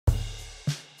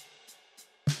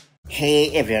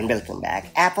Hey everyone, welcome back.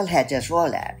 Apple has just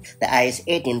rolled out the iOS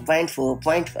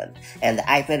 18.4.1 and the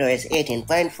iPadOS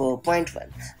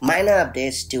 18.4.1 minor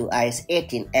updates to iOS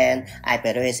 18 and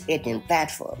iPadOS 18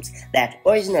 platforms that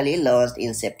originally launched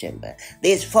in September.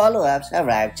 These follow-ups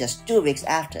arrived just 2 weeks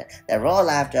after the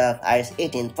rollout of iOS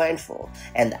 18.4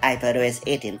 and the iPadOS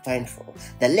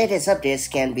 18.4. The latest updates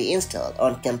can be installed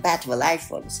on compatible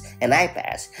iPhones and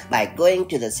iPads by going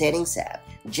to the Settings app,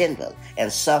 General,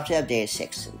 and Software Update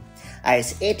section.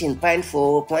 iOS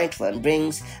 18.4.1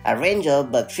 brings a range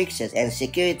of bug fixes and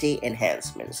security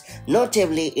enhancements.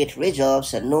 Notably, it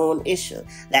resolves a known issue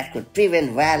that could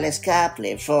prevent wireless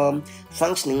CarPlay from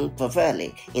functioning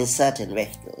properly in certain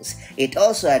vehicles. It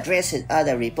also addresses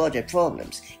other reported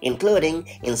problems, including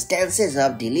instances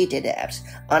of deleted apps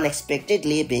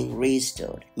unexpectedly being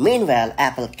restored. Meanwhile,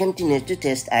 Apple continues to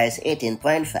test iOS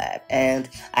 18.5 and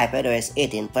iPadOS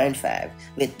 18.5,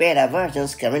 with beta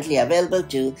versions currently available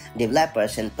to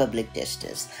developers and public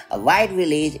testers. A wide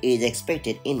release is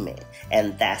expected in May,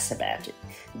 and that's about it.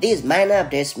 These minor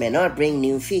updates may not bring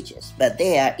new features, but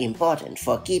they are important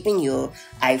for keeping your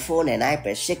iPhone and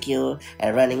iPad secure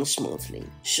and running smoothly.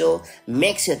 So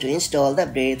make sure to install the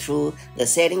update through the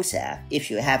Settings app if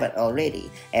you haven't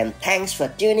already. And thanks for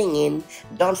tuning in.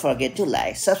 Don't forget to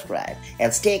like, subscribe,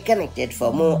 and stay connected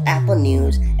for more Apple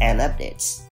news and updates.